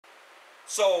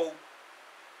So,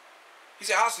 he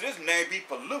said, how should his name be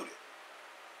polluted?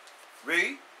 Read.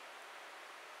 And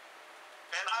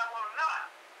I will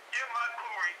not give my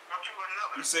glory unto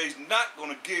another. He says he's not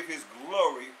going to give his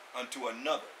glory unto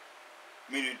another,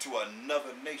 meaning to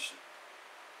another nation.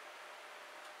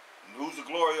 And who's the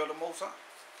glory of the Most High?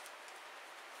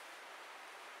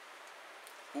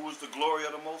 Who is the glory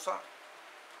of the Most High?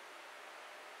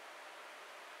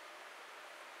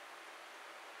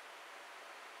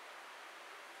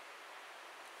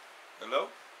 Hello?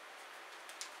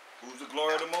 Who's the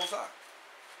glory of the Most High?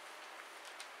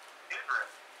 Israel.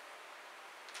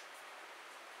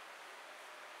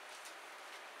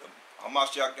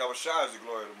 Hamashiach Yahushua is the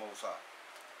glory of the Most High.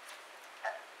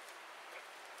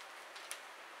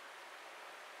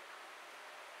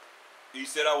 He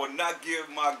said, I will not give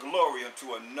my glory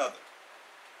unto another.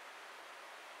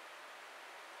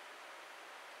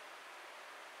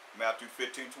 Matthew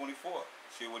 15:24.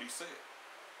 See what he said.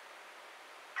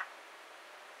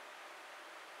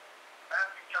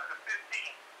 Matthew chapter 15,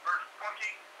 verse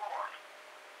 24.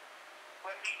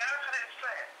 When he answered and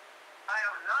said, I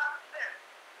am not sent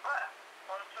but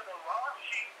unto the lost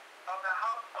sheep of the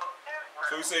house of Israel.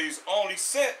 So he said he's only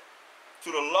sent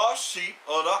to the lost sheep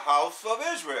of the house of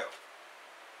Israel.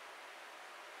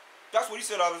 That's what he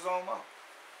said out of his own mouth.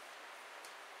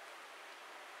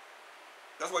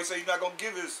 That's why he said he's not going to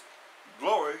give his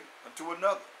glory unto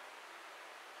another.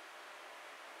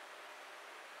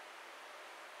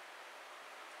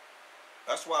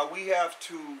 That's why we have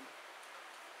to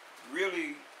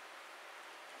really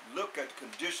look at the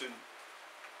condition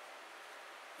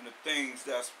and the things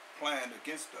that's planned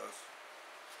against us.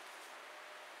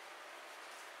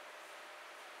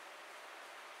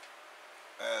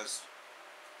 As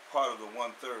part of the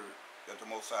 1/3 that the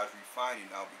Most High is refining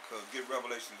now, because get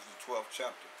Revelation, the 12th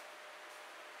chapter,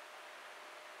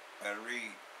 and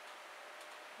read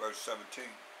verse 17.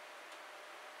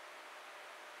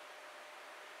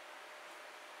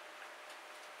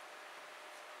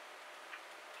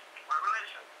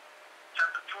 Revelation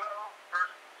chapter 12,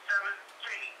 verse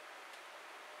 17.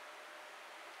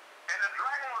 And the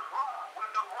dragon was wroth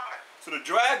with the woman. So the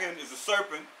dragon is the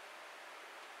serpent,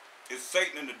 is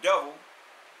Satan and the devil,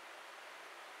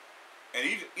 and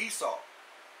Esau,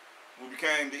 who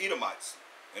became the Edomites.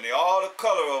 And they all, the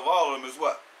color of all of them is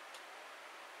what?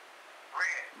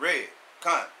 Red. Red.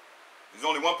 Kind. There's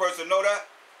only one person know that?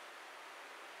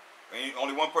 Ain't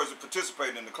only one person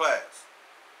participating in the class.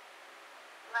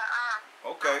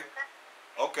 Okay.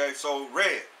 Okay, so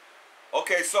red.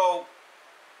 Okay, so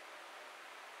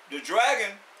the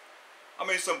dragon, I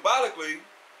mean, symbolically,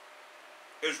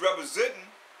 is representing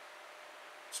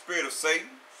spirit of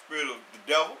Satan, spirit of the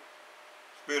devil,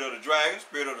 spirit of the dragon,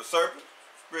 spirit of the serpent,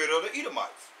 spirit of the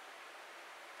Edomites.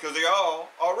 Because they all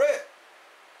are red.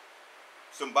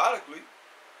 Symbolically,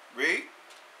 read.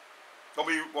 When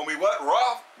we what?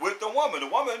 Wrath with the woman. The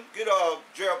woman, get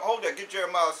get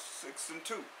Jeremiah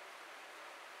 6:2.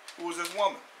 Who is this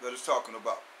woman that is talking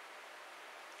about?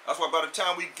 That's why by the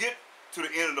time we get to the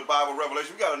end of the Bible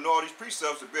Revelation, we got to know all these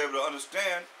precepts to be able to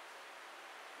understand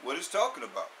what it's talking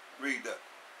about. Read that.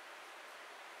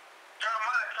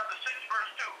 Jeremiah chapter 6,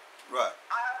 verse 2. Right.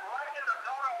 I have likened the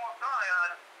daughter of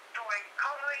Zion to a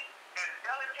comely and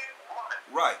delicate woman.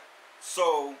 Right.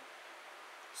 So,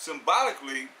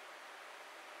 symbolically,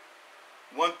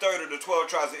 1/3 of the 12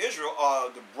 tribes of Israel are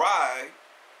the bride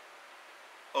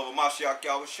of Hamashiach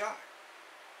Yahushua,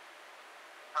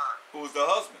 who is the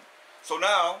husband. So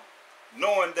now,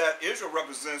 knowing that Israel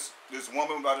represents this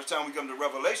woman, by the time we come to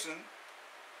Revelation,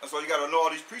 that's why you got to know all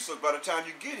these precepts by the time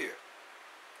you get here.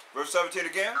 Verse 17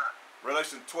 again,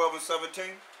 Revelation 12 and 17.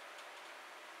 And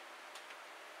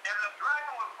the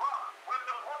dragon was wroth with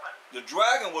the woman. The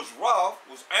dragon was wroth,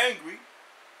 was angry,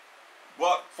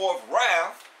 brought forth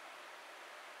wrath,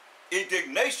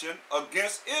 indignation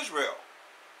against Israel.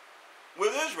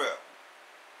 With Israel.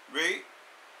 Read.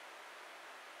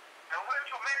 And went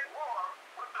to make war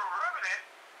with the remnant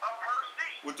of her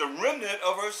seed. With the remnant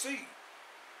of her seed.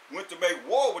 Went to make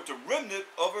war with the remnant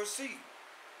of her seed.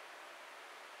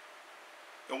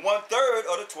 And 1/3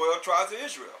 of the 12 tribes of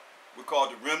Israel. We call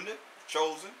the remnant, the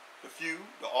chosen, the few,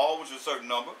 the all, which is a certain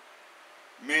number.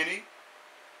 Many,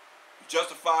 the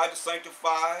justified, the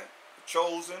sanctified, the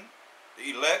chosen,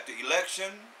 the elect, the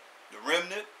election, the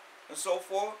remnant, and so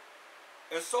forth.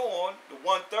 And so on, the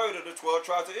 1/3 of the 12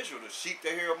 tribes of Israel, the sheep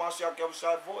that hear Hamashiach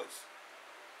Yahushua's voice.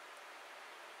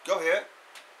 Go ahead.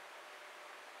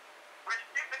 Which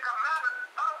keep the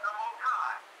commandments of the Most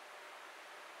High,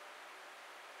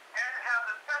 and have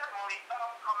the testimony of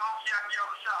Hamashiach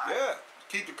Yahushua. Yeah,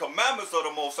 keep the commandments of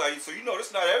the Most High. So you know this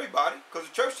is not everybody, because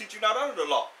the church teach you not under the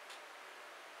law.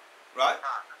 right?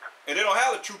 And they don't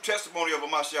have the true testimony of a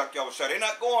Mashiach Yahushua. They're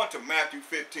not going to Matthew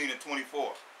 15 and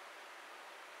 24.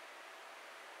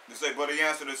 They say, but he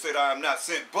answered and said, I am not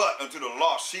sent but unto the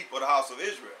lost sheep of the house of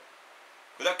Israel.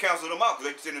 Because that cancels them out,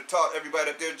 because they didn't taught everybody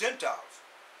that they're Gentiles.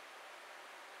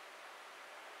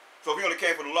 So if he only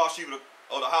came for the lost sheep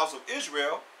of the house of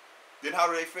Israel, then how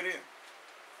do they fit in?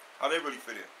 How do they really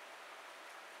fit in?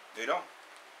 They don't.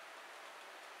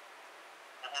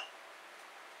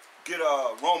 Get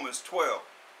Romans 12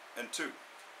 and 2.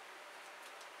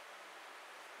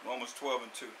 Romans 12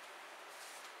 and 2.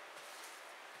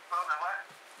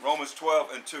 Romans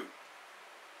 12 and 2. Romans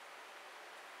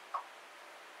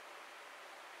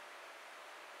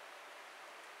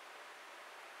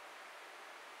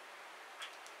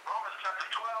chapter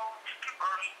 12,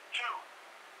 verse 2.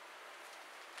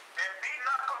 And be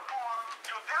not conformed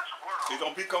to this world. So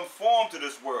don't be conformed to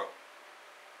this world.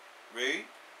 Read.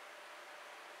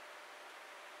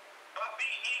 But be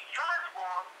ye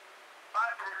transformed by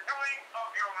the renewing of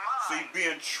your mind.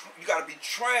 See, you got to be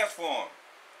transformed.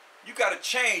 You got to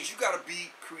change. You got to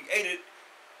be created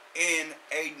in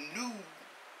a new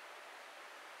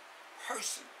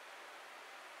person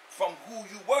from who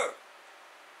you were.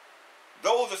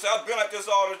 Those that say, I've been like this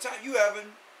all the time, you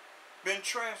haven't been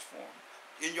transformed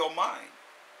in your mind.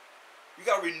 You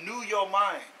got to renew your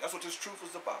mind. That's what this truth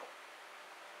is about.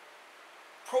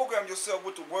 Program yourself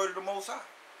with the word of the Most High,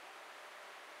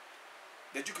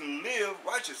 that you can live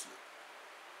righteously.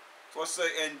 So I say,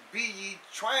 and be ye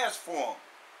transformed.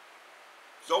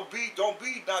 So don't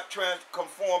be not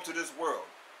conformed to this world,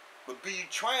 but be ye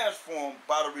transformed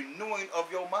by the renewing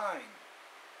of your mind.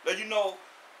 Let you know,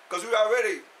 because you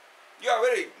already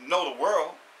know the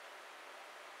world.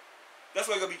 That's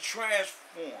why you're going to be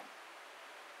transformed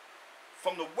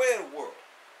from the way of the world.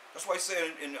 That's why he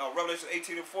said in Revelation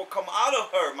 18 and 4, come out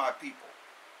of her, my people.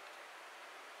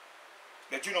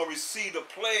 That you don't receive the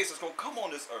plagues that's going to come on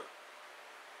this earth.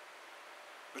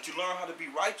 But you learn how to be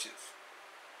righteous.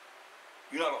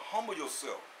 You know how to humble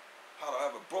yourself. How to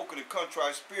have a broken and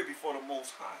contrite spirit before the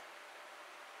Most High.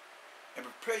 And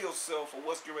prepare yourself for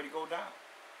what's getting ready to go down.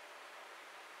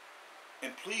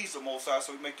 And please the Most High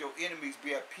so you make your enemies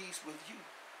be at peace with you.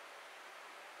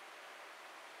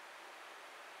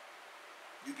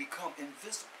 You become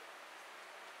invisible.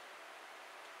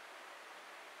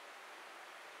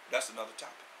 That's another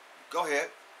topic. Go ahead.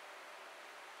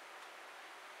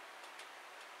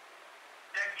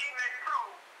 That ye may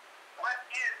prove what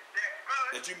is that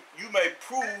good. That you may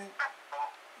prove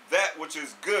that which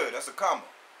is good. That's a comma.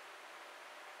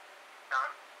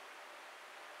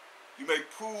 You may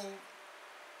prove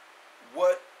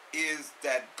what is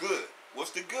that good.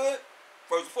 What's the good?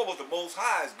 First and foremost, the Most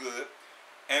High is good.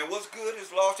 And what's good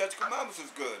is law, statutes, commandments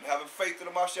is good. And having faith in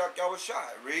the Mashiach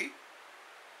Yahushua. Read.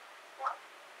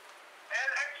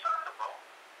 And acceptable.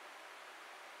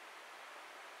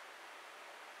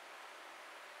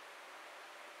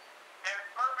 And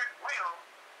perfect will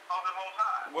of the Most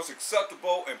High. What's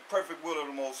acceptable and perfect will of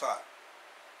the Most High?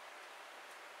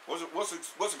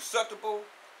 What's acceptable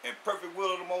and perfect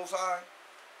will of the Most High?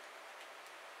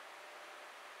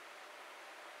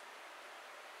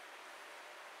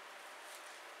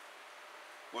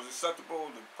 Was acceptable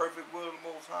and the perfect will of the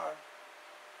Most High?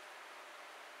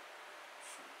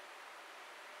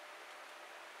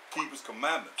 Keep His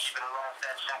commandments. Keeping the law,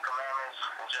 statutes, and commandments,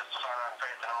 and justifying our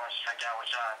faith in the Mashiach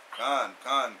Yahushua.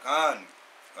 Khan.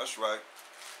 That's right.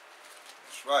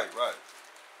 That's right.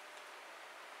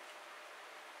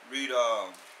 Read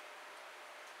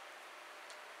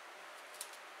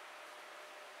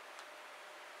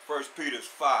 1 Peter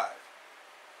 5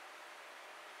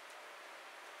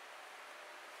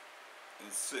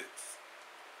 and 6.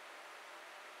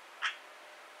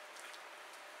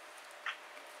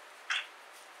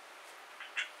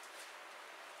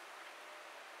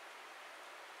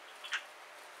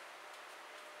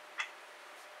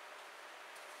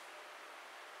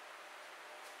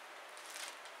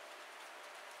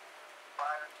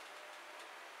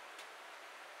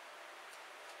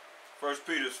 First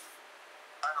Peter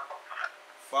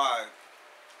 5,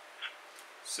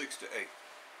 6 to 8. 1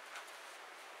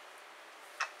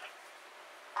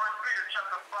 Peter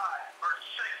chapter 5, verse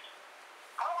 6.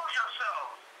 Humble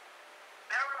yourselves,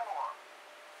 therefore,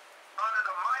 under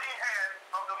the mighty hand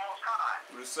of the Most High.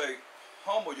 What does it say?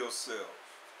 Humble yourselves.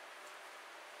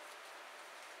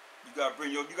 You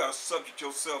gotta subject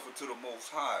yourself into the Most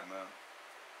High, man.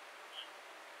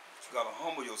 You gotta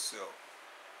humble yourself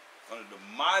under the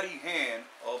mighty hand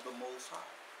of the Most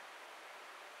High.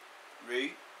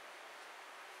 Read.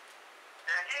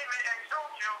 That he may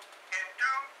exalt you in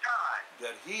due time.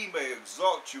 That he may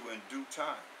exalt you in due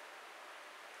time.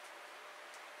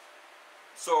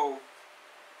 So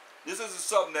this isn't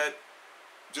something that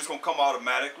just gonna come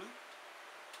automatically.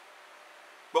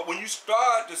 But when you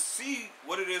start to see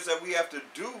what it is that we have to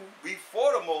do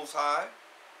before the Most High,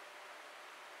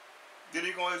 then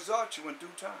He's gonna exalt you in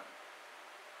due time.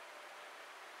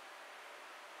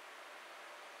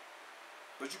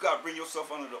 But you gotta bring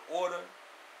yourself under the order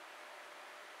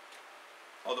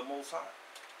of the Most High.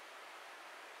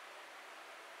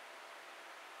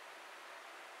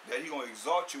 That He's gonna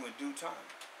exalt you in due time.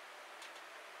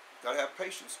 Gotta have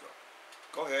patience,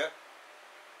 though. Go ahead.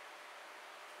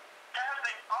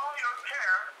 Casting all your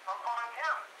care upon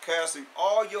Casting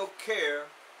all your care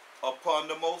upon Him.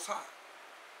 the Most High.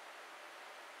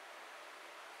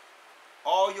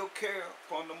 All your care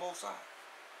upon the Most High.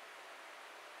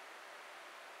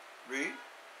 Read.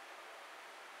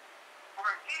 For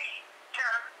He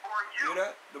cares for you. Hear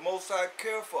that? The Most High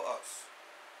care for us.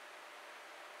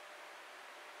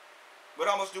 But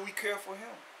how much do we care for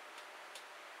Him?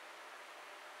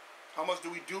 How much do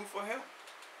we do for Him?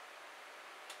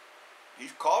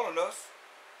 He's calling us.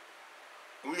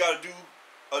 And we got to do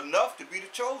enough to be the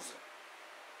chosen.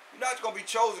 You're not going to be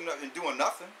chosen and doing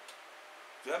nothing.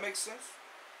 Does that make sense?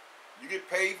 You get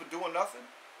paid for doing nothing.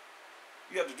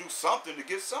 You have to do something to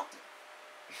get something.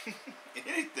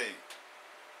 Anything.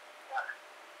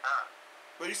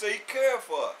 But He said He cared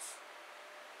for us.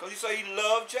 Because He said He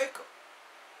loved Jacob.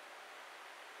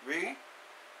 Read.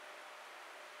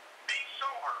 Be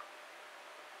sober.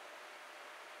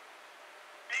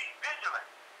 Be vigilant.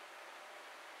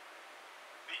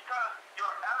 Because your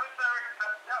adversary the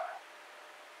devil,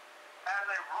 as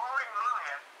a roaring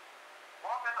lion,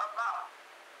 walking about,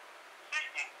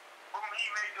 seeking whom he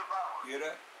may devour. Hear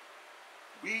that?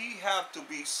 We have to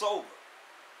be sober.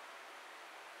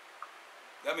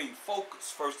 That means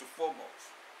focus first and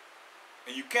foremost.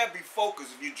 And you can't be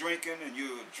focused if you're drinking and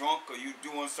you're drunk or you're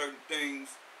doing certain things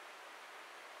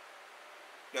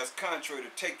that's contrary to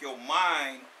take your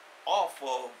mind off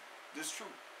of this truth.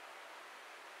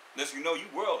 Unless you know you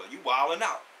worldly, you wilding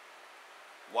out.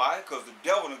 Why? Because the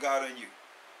devil done got in you.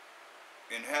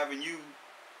 And having you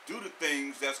do the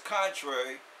things that's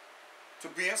contrary to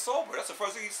being sober. That's the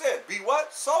first thing He said. Be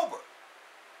what? Sober.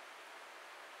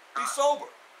 Be sober.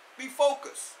 Be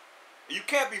focused. And you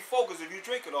can't be focused if you're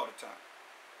drinking all the time.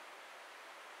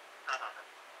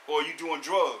 Or you doing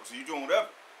drugs, or you doing whatever.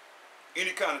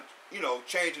 Any kind of,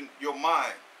 changing your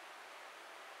mind.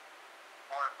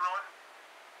 Or influence.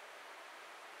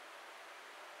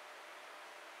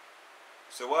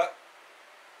 So what?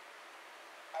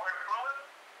 Or influence.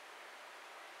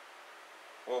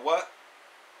 Or what?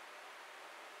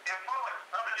 Influence.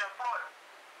 Under influence.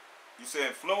 You say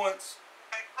influence?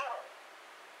 Influence.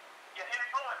 Yeah,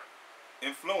 influence.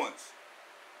 Influence.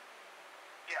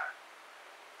 Yeah.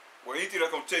 Well, anything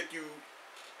that's going to take you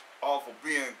off of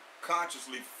being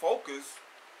consciously focused,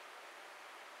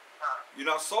 you're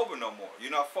not sober no more.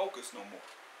 You're not focused no more.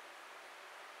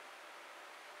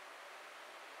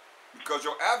 Because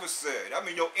your adversary, I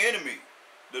mean your enemy,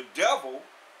 the devil,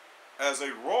 as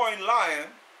a roaring lion,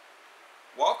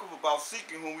 walketh about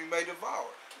seeking whom we may devour.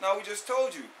 Now we just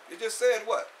told you. It just said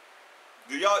what?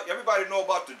 Do everybody know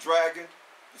about the dragon,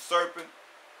 the serpent,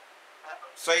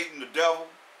 Satan, the devil,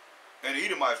 and the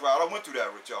Edomites, right? I went through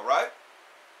that with y'all, right?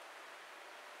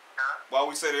 Well,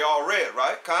 we say they all red,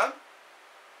 right? Con?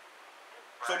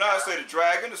 So now I say the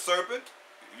dragon, the serpent.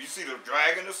 You see the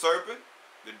dragon, the serpent,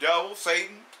 the devil,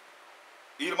 Satan,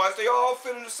 Edomites, they all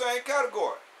fit in the same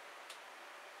category.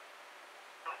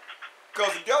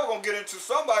 Because the devil going to get into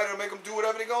somebody to make them do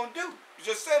whatever they're going to do. You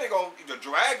just said they're going to, the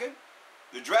dragon.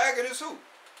 The dragon is who?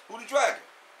 Who the dragon?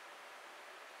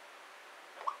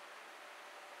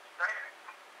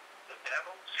 The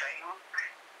devil, Satan.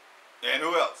 And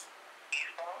who else?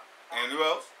 Evil. And who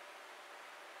else?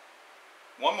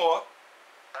 One more.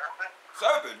 Serpent.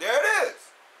 Serpent. There it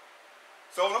is.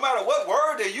 So no matter what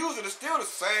word they use, it's still the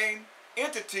same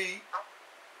entity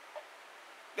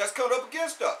that's coming up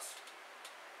against us.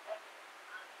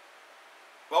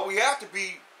 But we have to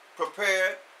be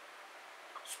prepared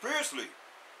spiritually.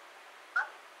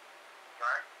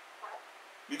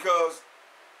 Because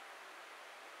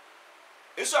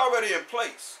it's already in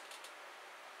place.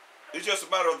 It's just a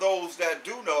matter of those that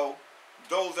do know,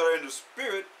 those that are in the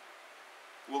spirit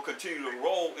will continue to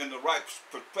roll in the right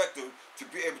perspective to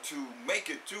be able to make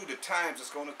it through the times that's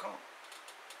going to come.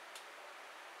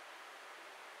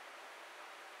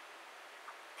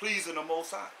 Pleasing the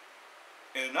Most High.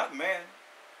 And not man.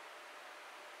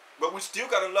 But we still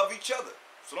got to love each other.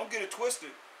 So don't get it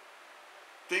twisted.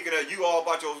 Thinking that you all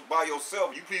by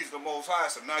yourself, you please the Most High,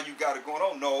 so now you got it going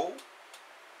on. No.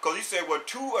 Because he said, where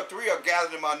 2 or 3 are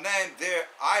gathered in my name, there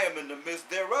I am in the midst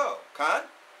thereof. Kind?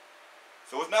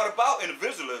 So it's not about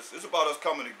individualists. It's about us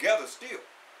coming together still.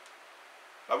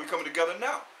 Like we coming together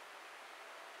now.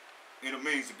 You know what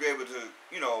I mean? To be able to,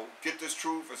 you know, get this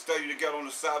truth and study together on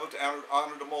the Sabbath to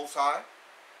honor the Most High.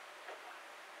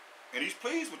 And he's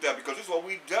pleased with that because it's what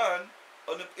we've done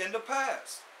in the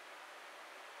past.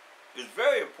 It's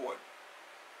very important.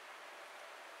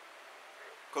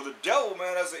 Because the devil,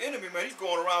 man, as an enemy, man, he's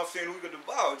going around saying who we can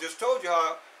devour. Just told you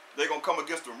how they're going to come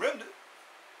against the remnant.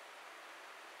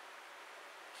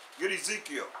 Get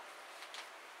Ezekiel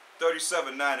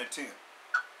 37, 9 and 10.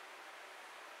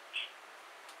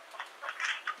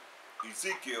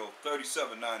 Ezekiel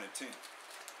 37, 9 and 10. Ezekiel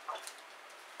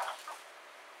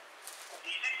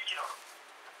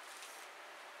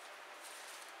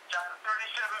chapter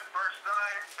 37, verse 9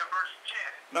 to verse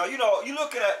 10. Now, you know,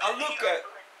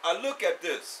 I look at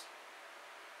this.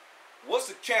 What's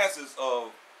the chances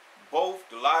of both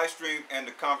the live stream and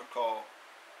the conference call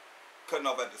cutting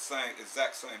off at the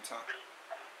exact same time?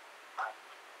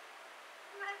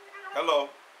 Hello?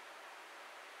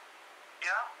 Yeah?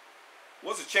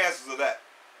 What's the chances of that?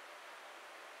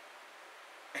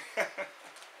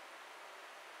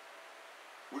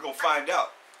 We're going to find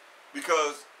out.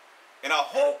 Because, and I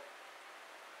hope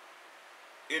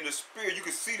in the spirit, you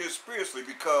can see this spiritually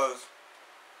because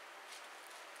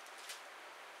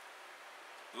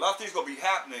a lot of things going to be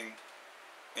happening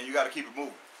and you got to keep it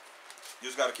moving. You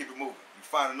just got to keep it moving. You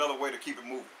find another way to keep it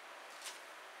moving.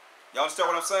 Y'all understand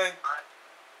what I'm saying?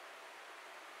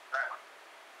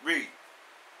 Read.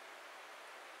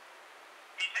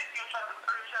 Ezekiel chapter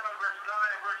 37, verse 9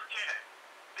 and verse 10.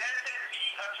 Then said he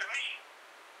unto me,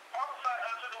 prophesy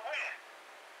unto the wind.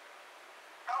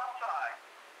 Prophesy,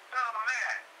 son of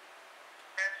man,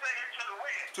 and say it to the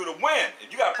wind. To the wind. And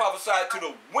you got to prophesy to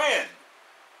the wind.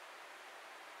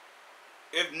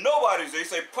 If nobody's there, he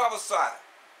say prophesy.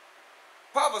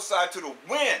 Prophesy to the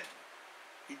wind,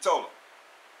 he told him.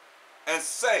 And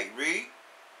say, read.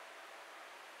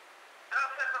 Thus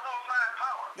saith the Most High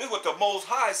power. This is what the Most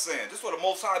High is saying. This is what the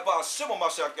Most High Baal Shema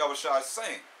Mashiach Yahushua is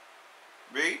saying.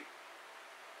 Read.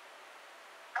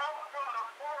 Come from the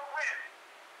four winds.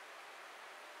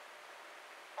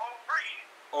 O breathe.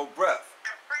 O breath.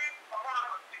 And breathe upon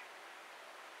us.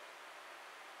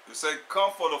 It say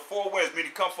come from the four winds,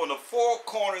 meaning come from the four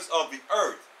corners of the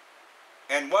earth.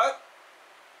 And what?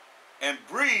 And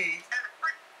breathe.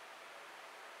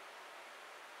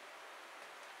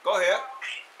 Go ahead.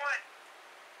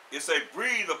 It say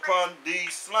breathe upon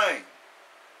these slain.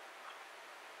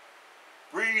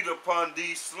 Breathe upon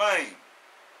these slain.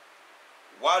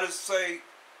 Why does it say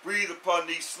breathe upon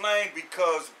these slain?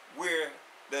 Because we're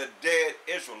the dead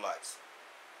Israelites.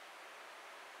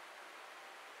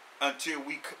 Until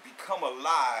we become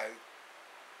alive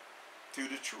to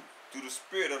the truth, to the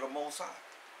spirit of the Most High.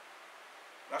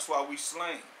 That's why we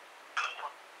slain.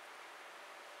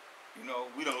 You know,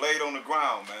 we done laid on the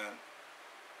ground, man.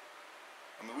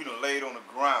 I mean, we done laid on the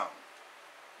ground.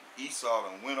 Esau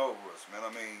done went over us, man.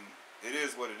 I mean, it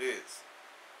is what it is.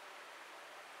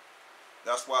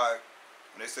 That's why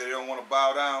when they say they don't want to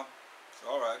bow down, it's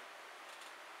all right.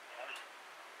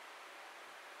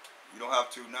 You don't have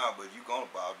to now, but you're going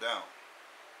to bow down.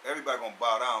 Everybody going to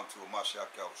bow down to a Mashiach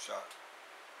Yahushua,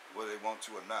 whether they want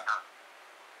to or not.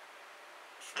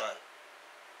 That's right.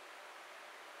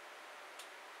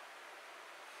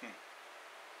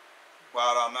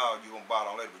 Bow down now, you're going to bow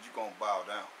down later, but you're going to bow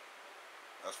down.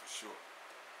 That's for sure.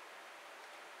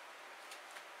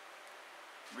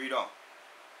 Read on.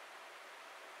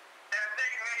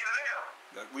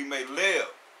 That we may live.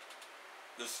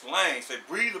 The slain, say,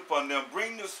 breathe upon them,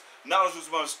 bring this knowledge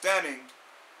of understanding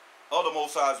of the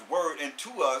Most High's word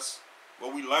into us,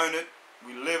 where we learn it,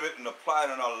 we live it, and apply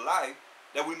it in our life,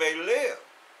 that we may live.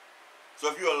 So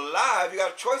if you're alive, you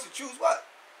got a choice to choose what?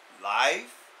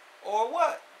 Life or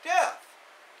what? Death.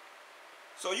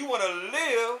 So you want to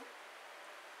live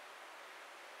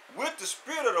with the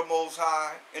Spirit of the Most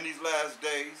High in these last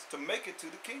days to make it to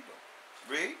the kingdom.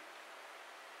 Read.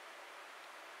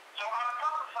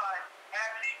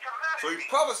 So he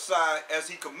prophesied as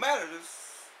he commanded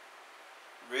us.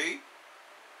 Read.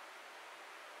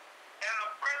 And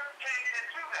the breath came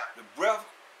into them. The breath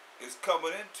is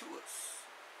coming into us.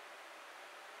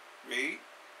 Read.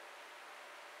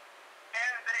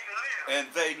 And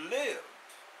they lived.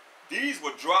 These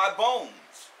were dry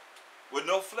bones with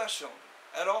no flesh on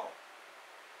them at all.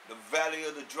 The valley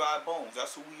of the dry bones.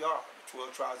 That's who we are, the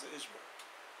 12 tribes of Israel.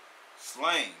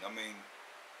 Slain. I mean,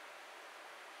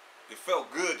 it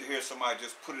felt good to hear somebody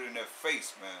just put it in their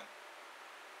face, man.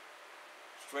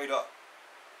 Straight up.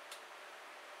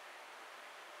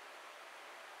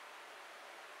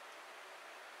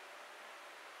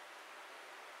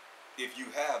 if you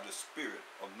have the spirit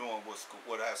of knowing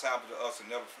what has happened to us and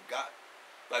never forgot.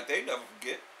 Like they never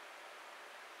forget.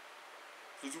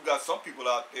 Because you got some people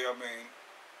out there, I mean,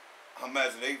 I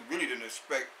imagine they really didn't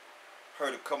expect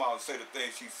her to come out and say the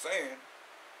things she's saying,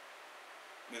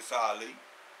 Miss Ali.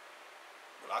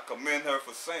 But I commend her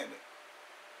for saying it.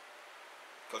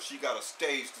 Because she got a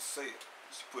stage to say it.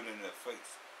 She put it in their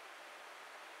face.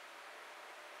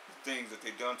 The things that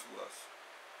they done to us.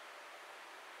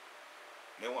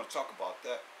 And they want to talk about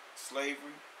that.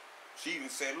 Slavery. She even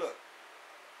said, look,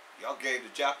 y'all gave the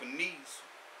Japanese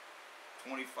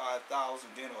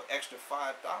 25,000, then an extra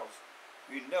 5,000.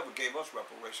 You never gave us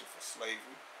reparation for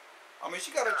slavery. I mean,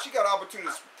 she got an opportunity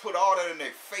to put all that in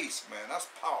their face, man. That's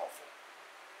powerful.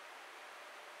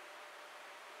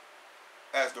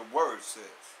 As the word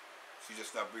says. She's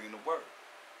just not bringing the word.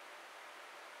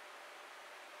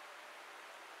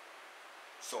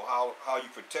 So how you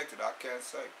protect it, I can't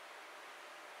say.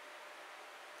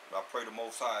 But I pray the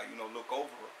Most High, look over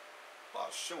her.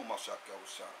 But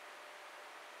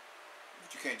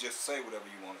you can't just say whatever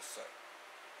you want to say.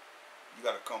 You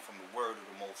got to come from the word of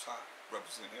the Most High,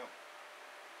 represent Him.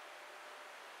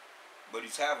 But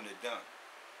He's having it done,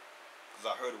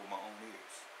 because I heard it with my own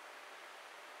ears.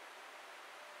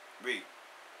 Read.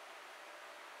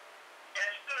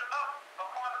 And stood up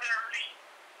upon their feet,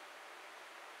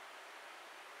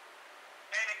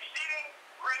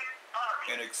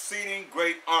 an exceeding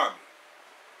great army.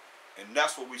 And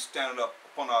that's what we stand up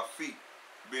upon our feet,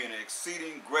 being an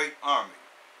exceeding great army.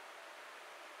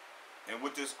 And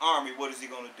with this army, what is He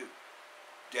going to do?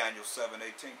 Daniel 7:18.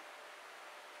 Daniel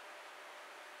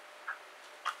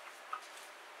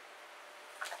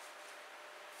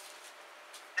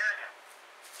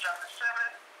chapter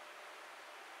 7,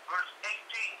 verse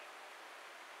 18.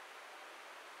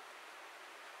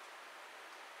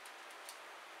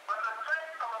 But the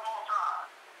saints of the Most High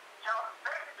shall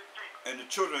take the kingdom. And the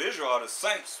children of Israel are the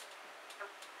saints.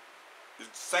 The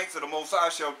saints of the Most High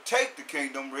shall take the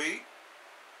kingdom, read.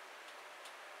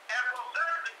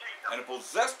 And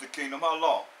possess the kingdom, how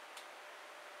long?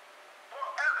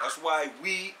 Forever. That's why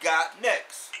we got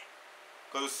next.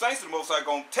 Because the saints of the Most High are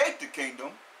going to take the kingdom.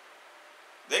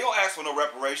 They ain't going to ask for no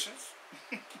reparations.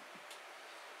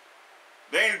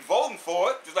 They ain't voting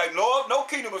for it. Just like no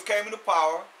kingdom has came into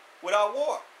power without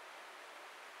war.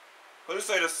 Because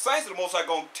they say the saints of the Most High are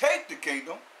going to take the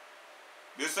kingdom.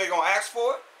 Did they say they're going to ask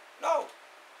for it? No.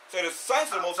 Say the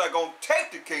saints of the Most High are going to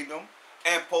take the kingdom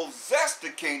and possess the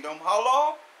kingdom. How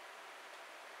long?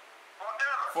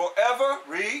 Forever.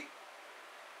 Read. Even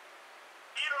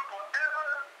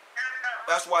forever and ever.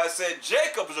 That's why it said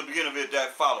Jacob is the beginning of it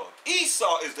that followed.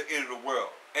 Esau is the end of the world.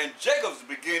 And Jacob is the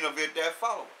beginning of it that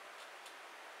followed.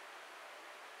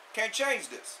 Can't change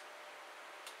this.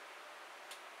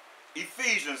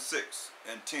 Ephesians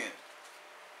 6:10.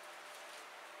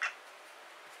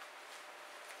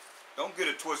 Don't get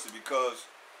it twisted, because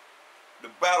the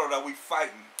battle that we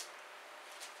fighting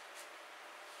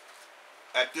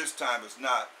at this time is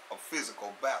not a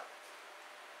physical battle.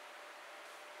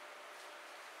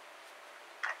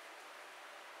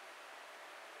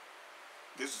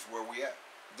 This is where we at.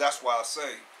 That's why I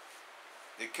say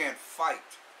they can't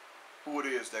fight who it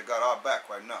is that got our back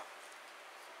right now.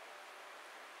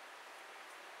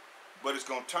 But it's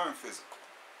going to turn physical.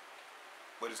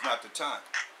 But it's not the time.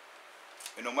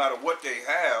 And no matter what they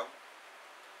have,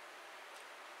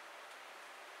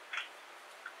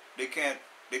 they can't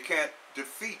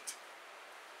defeat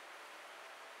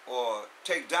or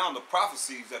take down the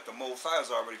prophecies that the Most High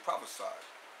has already prophesied.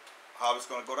 How it's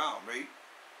going to go down. Read.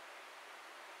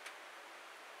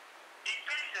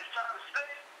 Ephesians chapter 6,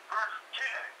 verse 10.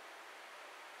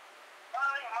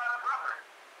 Finally, my brother,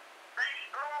 be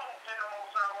strong in the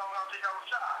Most High while I take our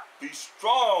shot. Be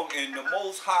strong in the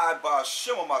Most High by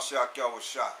Shema Mashiach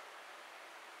Yahushua.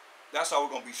 That's how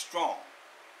we're going to be strong.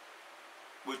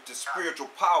 With the spiritual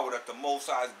power that the Most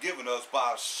High has given us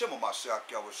by Shema Mashiach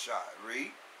Yahushua.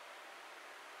 Read.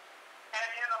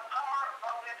 And in the power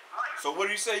of His might. So what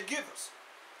did He say give us?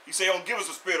 He said He don't give us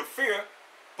a spirit of fear,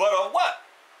 but a what?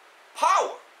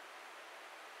 Power.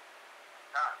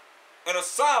 And a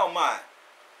sound mind.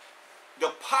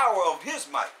 The power of His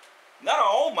might. Not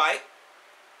our own might,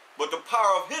 but the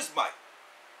power of His might.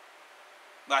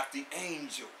 Like the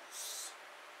angels.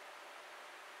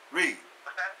 Read.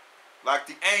 Okay. Like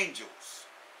the angels.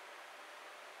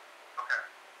 Okay.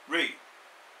 Read.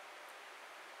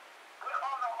 Put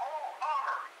on the whole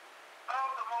armor of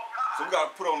the Most High. So we got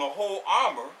to put on the whole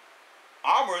armor.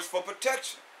 Armor is for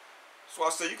protection. So I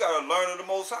say you got to learn of the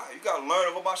Most High. You got to learn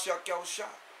of Mashiach Yahushua.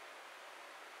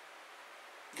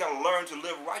 You got to learn to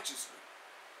live righteously.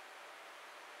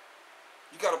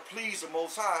 You got to please the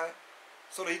Most High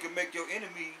so that he can make your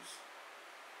enemies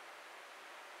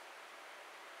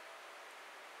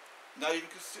not even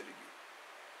consider you.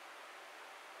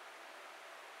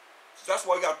 So that's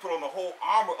why you got to put on the whole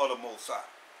armor of the Most High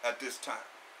at this time.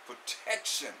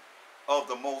 Protection of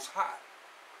the Most High.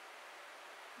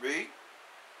 Read.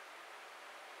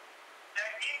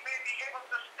 That ye may be able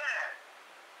to stand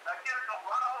against the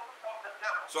wiles of the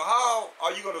devil. So how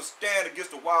are you going to stand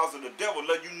against the wiles of the devil?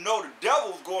 Let you know the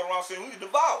devil's going around saying who you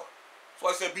devour. So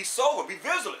I said be sober, be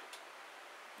vigilant.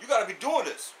 You got to be doing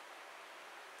this.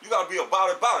 You got to be about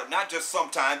it, not just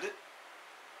sometimes it.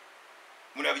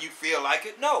 Whenever you feel like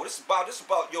it. No, this is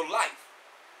about your life.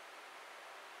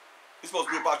 It's supposed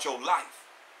to be about your life.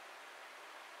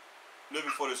 Living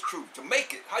for this truth. To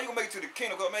make it. How you going to make it to the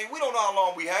kingdom? Because, man, we don't know how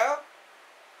long we have.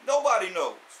 Nobody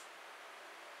knows.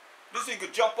 This thing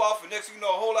could jump off and next thing you know,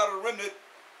 a whole lot of the remnant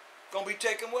going to be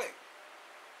taken away.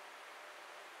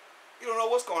 You don't know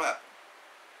what's going to happen.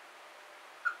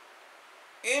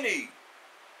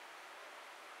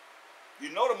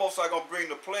 You know the Most High going to bring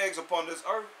the plagues upon this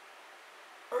earth.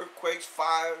 Earthquakes,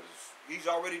 fires. He's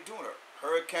already doing it.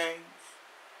 Hurricanes,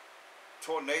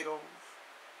 tornadoes,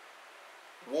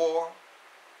 war,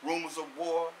 rumors of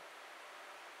war,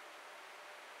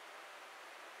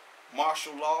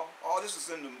 martial law. All this is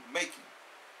in the making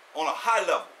on a high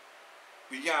level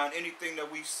beyond anything that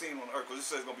we've seen on earth. Because it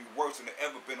says it's going to be worse than it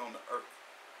ever been on the earth.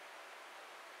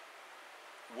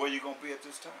 Where are you going to be at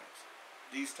these times?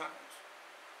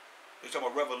 They're talking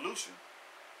about revolution.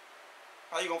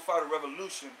 How are you going to fight a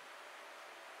revolution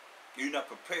if you're not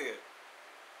prepared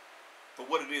for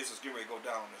what it is that's getting ready to go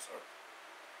down on this earth?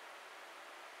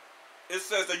 It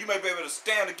says that you may be able to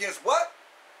stand against what?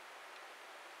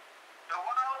 The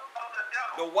wiles of the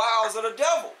devil. The wiles of the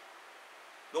devil.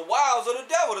 The wiles of the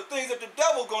devil. The things that the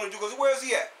devil's going to do. Because where is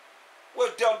he at?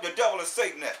 Where's the devil and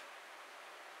Satan at?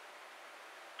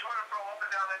 To and fro, up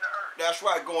and down in the earth. That's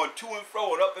right. Going to and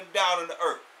fro and up and down in the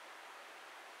earth.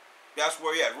 That's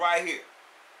where he at. Right here.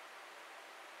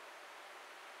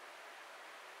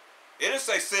 It didn't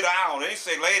say sit down. It didn't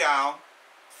say lay down.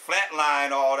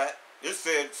 Flatline, all that. It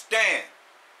said stand.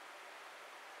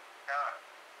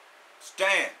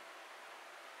 Stand.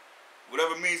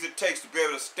 Whatever means it takes to be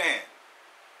able to stand.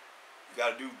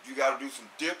 You gotta do some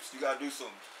dips, you gotta do some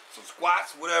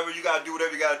squats, whatever you gotta do,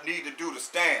 whatever you gotta need to do to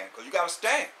stand. Because you gotta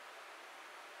stand.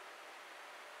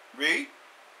 Read.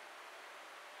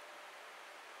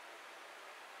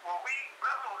 For we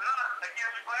wrestle not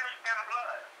against flesh and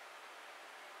blood,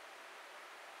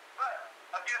 but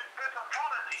against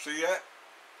principalities. See that?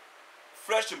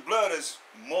 Flesh and blood is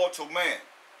mortal man.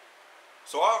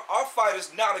 So our fight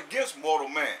is not against mortal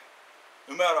man.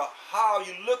 No matter how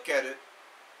you look at it,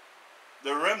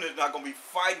 the remnant is not going to be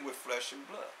fighting with flesh and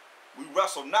blood. We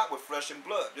wrestle not with flesh and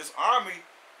blood. This army,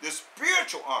 this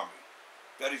spiritual army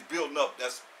that he's building up,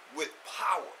 that's with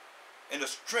power and the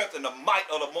strength and the might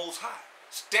of the Most High,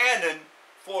 standing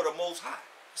for the Most High.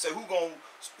 He said, who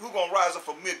gonna rise up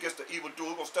for me against the evildoer?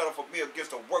 Who gonna stand up for me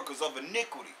against the workers of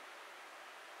iniquity?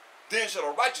 Then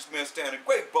shall a righteous man stand in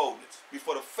great boldness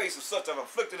before the face of such as have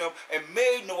afflicted him and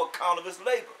made no account of his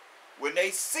labor. When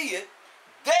they see it,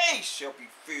 they shall be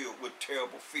filled with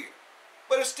terrible fear.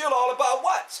 But it's still all about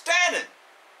what? Standing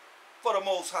for the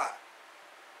Most High.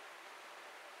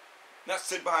 Not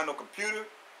sitting behind no computer.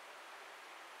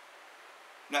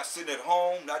 Not sitting at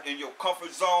home, not in your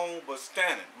comfort zone, but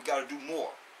standing. We got to do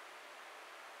more.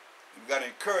 And we got to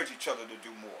encourage each other to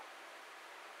do more.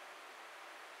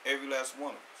 Every last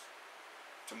one of us.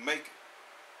 To make it.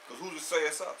 Because who's to say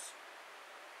it's us?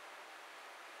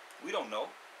 We don't know.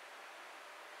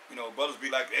 You know, brothers be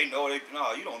like, they know,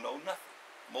 no, you don't know nothing.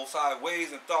 Most High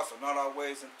ways and thoughts are not our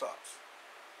ways and thoughts.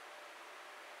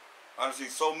 I see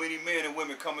so many men and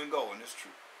women come and go in this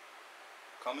truth.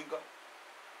 Come and go.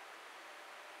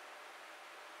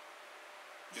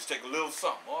 Just take a little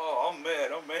something. Oh, I'm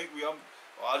mad, I'm angry,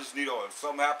 I just need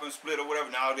something happen, split or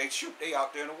whatever. Now they shoot, they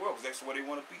out there in the world because that's where they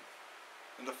want to be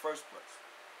in the first place.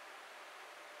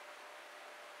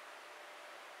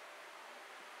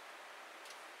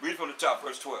 Read from the top,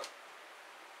 verse 12.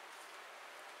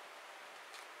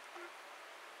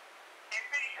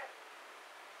 Ephesians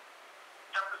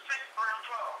chapter 6, verse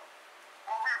 12.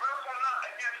 For we wrestle not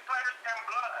against flesh and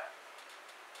blood,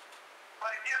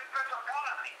 but against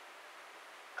principalities,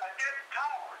 against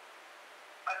powers,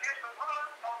 against the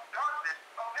rulers of darkness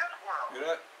of this world. Hear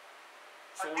that?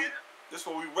 This is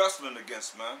what we wrestling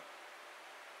against, man.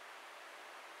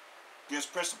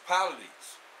 Against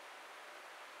principalities.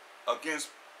 Against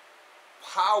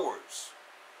powers.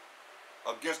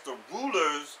 Against the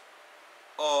rulers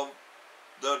of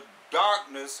the dark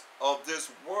darkness of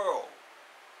this world.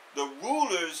 The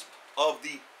rulers of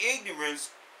the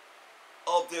ignorance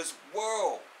of this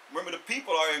world. Remember, the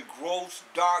people are in gross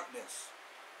darkness,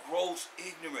 gross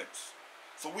ignorance.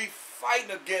 So we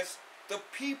fighting against the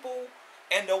people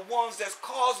and the ones that's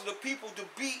causing the people to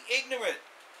be ignorant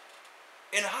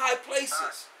in high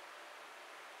places.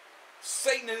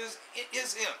 Satan is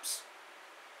imps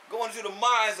going into the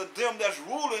minds of them that's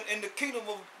ruling in the kingdom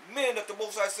of men, that the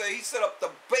Most High say he set up the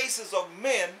basis of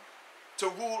men to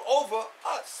rule over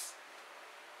us.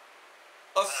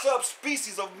 A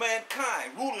subspecies of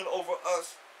mankind ruling over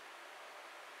us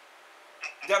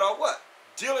that are what?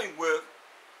 Dealing with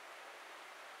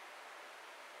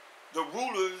the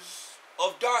rulers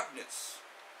of darkness.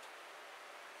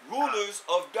 Rulers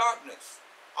of darkness.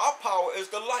 Our power is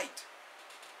the light.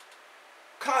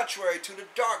 Contrary to the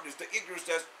darkness, the ignorance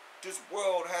that this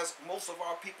world has most of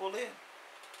our people in.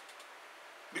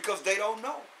 Because they don't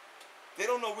know. They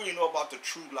don't really know about the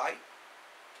true light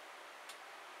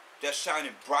that's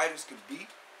shining bright as can be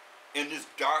in this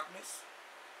darkness.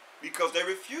 Because they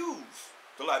refuse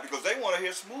the light. Because they want to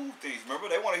hear smooth things. Remember,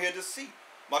 they want to hear deceit.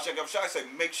 Mashiach Yahushua said,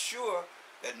 make sure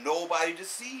that nobody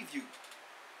deceive you.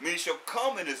 Many shall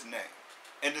come in his name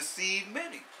and deceive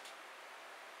many.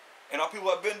 And our people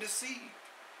have been deceived.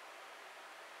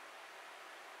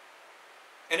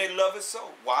 And they love it so.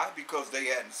 Why? Because they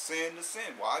hadn't sinned the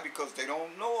sin. Why? Because they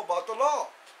don't know about the law.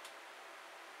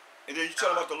 And then you tell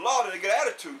them about the law, then they get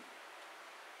attitude.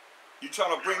 You're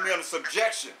trying to bring me under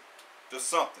subjection to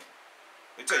something.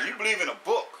 They tell you believe in a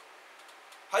book.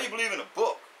 How you believe in a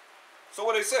book? So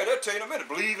what they say, they'll tell you in a minute,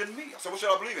 believe in me. I said, what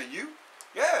should I believe in? You?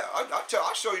 Yeah,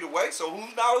 I'll show you the way. So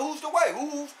who's the way?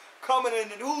 Who's coming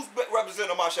in and who's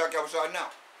representing Mashiach Yahushua now?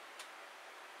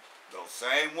 The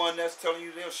same one that's telling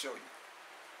you, they'll show you.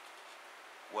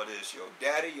 Whether it's your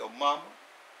daddy, your mama,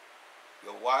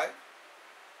 your wife,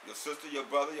 your sister, your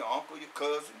brother, your uncle, your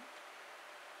cousin,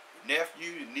 your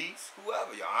nephew, your niece,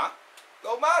 whoever, your aunt,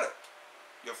 don't matter.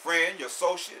 Your friend, your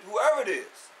associate, whoever it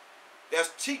is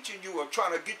that's teaching you or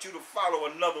trying to get you to follow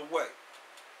another way,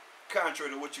 contrary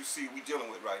to what you see we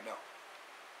dealing with right now.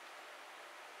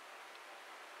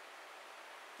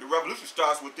 The revolution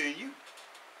starts within you.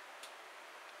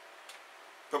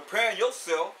 Preparing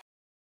yourself